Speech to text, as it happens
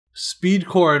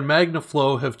SpeedKore and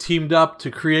Magnaflow have teamed up to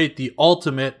create the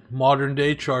ultimate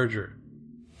modern-day charger.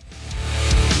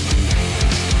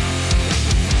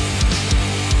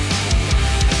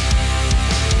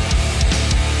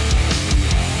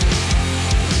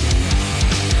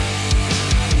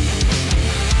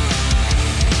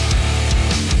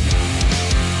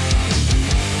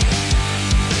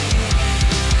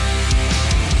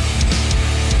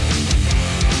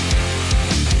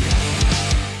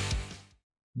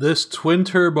 This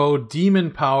twin-turbo,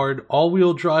 Demon-powered,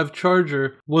 all-wheel drive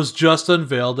charger was just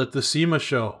unveiled at the Sema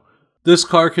show. This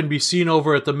car can be seen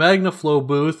over at the Magnaflow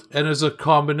booth and is a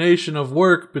combination of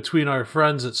work between our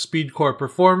friends at SpeedKore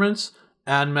Performance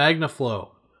and Magnaflow.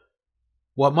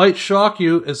 What might shock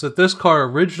you is that this car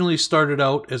originally started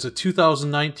out as a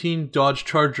 2019 Dodge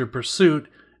Charger Pursuit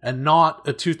and not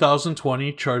a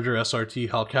 2020 Charger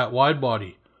SRT Hellcat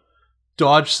Widebody.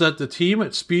 Dodge sent the team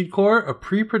at SpeedKore a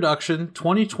pre-production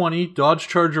 2020 Dodge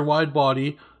Charger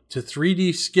Widebody to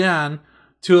 3D scan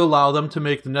to allow them to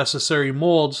make the necessary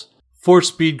molds for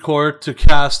SpeedKore to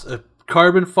cast a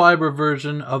carbon fiber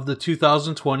version of the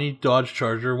 2020 Dodge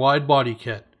Charger Widebody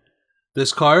kit.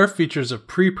 This car features a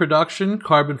pre-production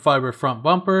carbon fiber front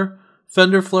bumper,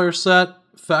 fender flare set,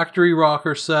 factory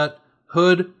rocker set,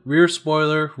 hood, rear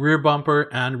spoiler, rear bumper,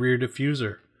 and rear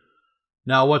diffuser.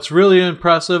 Now what's really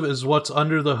impressive is what's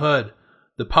under the hood.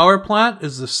 The power plant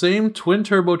is the same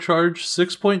twin-turbocharged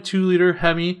 6.2 liter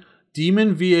HEMI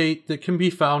Demon V8 that can be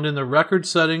found in the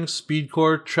record-setting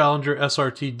SpeedKore Challenger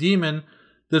SRT Demon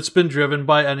that's been driven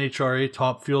by NHRA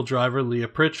Top Fuel driver Leah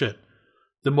Pritchett.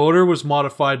 The motor was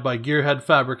modified by Gearhead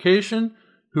Fabrication,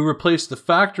 who replaced the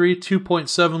factory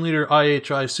 2.7 liter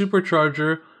IHI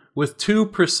supercharger with two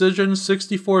precision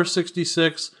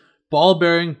 6466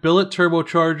 ball-bearing billet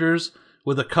turbochargers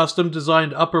with a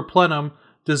custom-designed upper plenum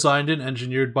designed and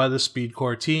engineered by the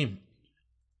SpeedKore team.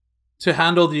 To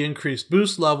handle the increased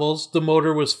boost levels, the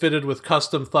motor was fitted with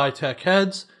custom Thitek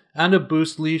heads and a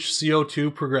Boost Leash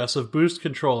CO2 progressive boost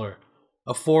controller.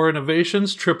 A Fore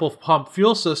Innovations triple pump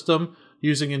fuel system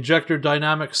using Injector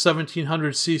Dynamics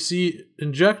 1700cc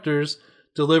injectors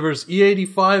delivers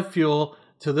E85 fuel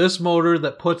to this motor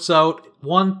that puts out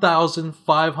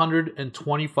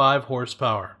 1,525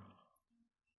 horsepower.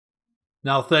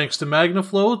 Now, thanks to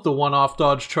Magnaflow, the one-off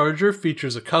Dodge Charger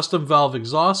features a custom valve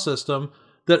exhaust system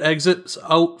that exits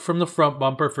out from the front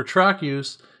bumper for track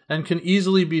use and can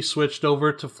easily be switched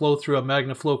over to flow through a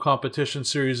Magnaflow Competition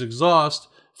Series exhaust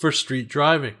for street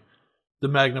driving. The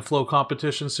Magnaflow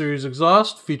Competition Series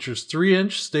exhaust features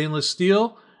 3-inch stainless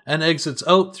steel and exits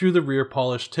out through the rear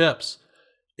polished tips.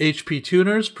 HP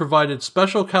tuners provided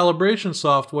special calibration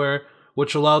software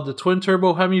which allowed the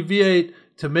twin-turbo HEMI V8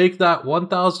 to make that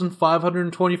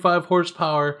 1,525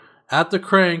 horsepower at the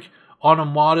crank on a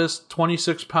modest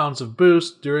 26 pounds of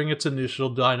boost during its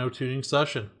initial dyno tuning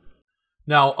session.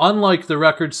 Now, unlike the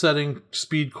record-setting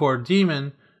SpeedKore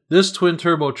Demon, this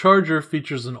twin-turbo charger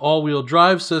features an all-wheel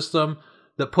drive system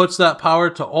that puts that power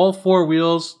to all four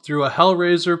wheels through a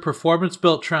Hellraiser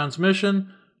performance-built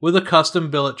transmission with a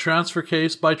custom billet transfer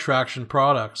case by Traction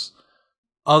Products.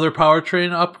 Other powertrain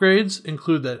upgrades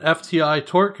include the FTI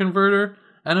torque converter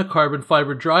and a carbon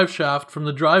fiber drive shaft from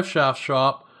the drive shaft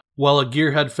shop, while a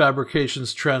Gearhead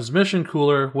Fabrication's transmission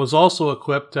cooler was also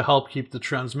equipped to help keep the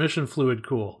transmission fluid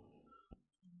cool.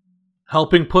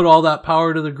 Helping put all that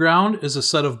power to the ground is a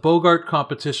set of Bogart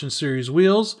Competition Series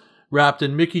wheels wrapped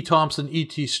in Mickey Thompson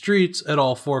ET streets at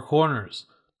all four corners.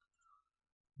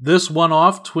 This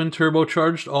one-off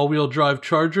twin-turbocharged all-wheel drive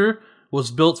charger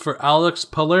was built for Alex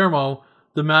Palermo,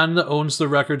 the man that owns the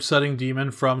record-setting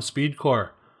Demon from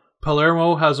SpeedKore.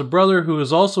 Palermo has a brother who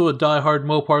is also a die-hard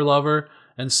Mopar lover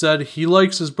and said he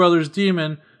likes his brother's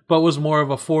Demon but was more of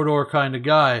a four-door kind of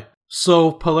guy.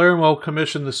 So Palermo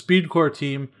commissioned the SpeedKore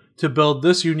team to build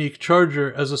this unique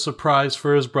charger as a surprise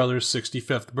for his brother's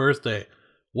 65th birthday.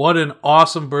 What an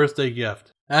awesome birthday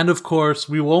gift. And of course,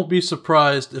 we won't be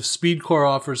surprised if SpeedKore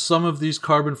offers some of these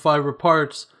carbon fiber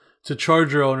parts to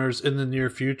charger owners in the near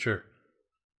future.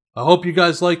 I hope you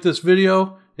guys liked this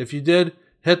video. If you did,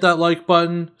 hit that like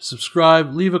button,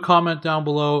 subscribe, leave a comment down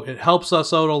below. It helps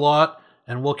us out a lot,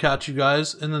 and we'll catch you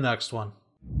guys in the next one.